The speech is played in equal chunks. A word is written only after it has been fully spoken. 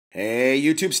Hey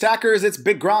YouTube stackers, it's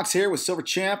Big Gronks here with Silver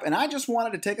Chimp, and I just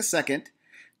wanted to take a second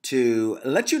to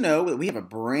let you know that we have a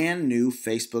brand new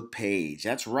Facebook page.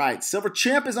 That's right, Silver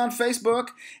Chimp is on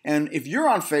Facebook, and if you're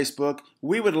on Facebook,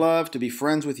 we would love to be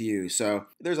friends with you. So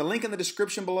there's a link in the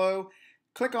description below.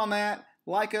 Click on that,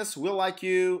 like us, we'll like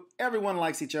you. Everyone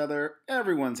likes each other,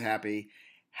 everyone's happy.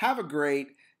 Have a great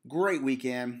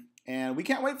weekend, and we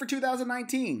can't wait for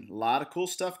 2019. A lot of cool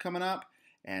stuff coming up.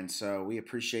 And so we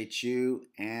appreciate you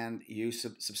and you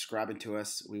subscribing to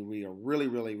us. We are really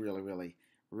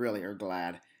are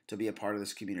glad to be a part of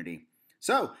this community.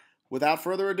 So without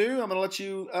further ado, I'm going to let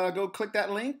you go click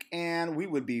that link. And we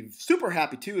would be super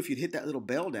happy too if you'd hit that little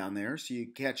bell down there so you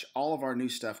catch all of our new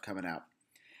stuff coming out.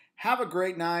 Have a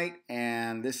great night.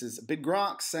 And this is Big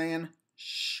Gronk saying,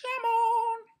 Chimp.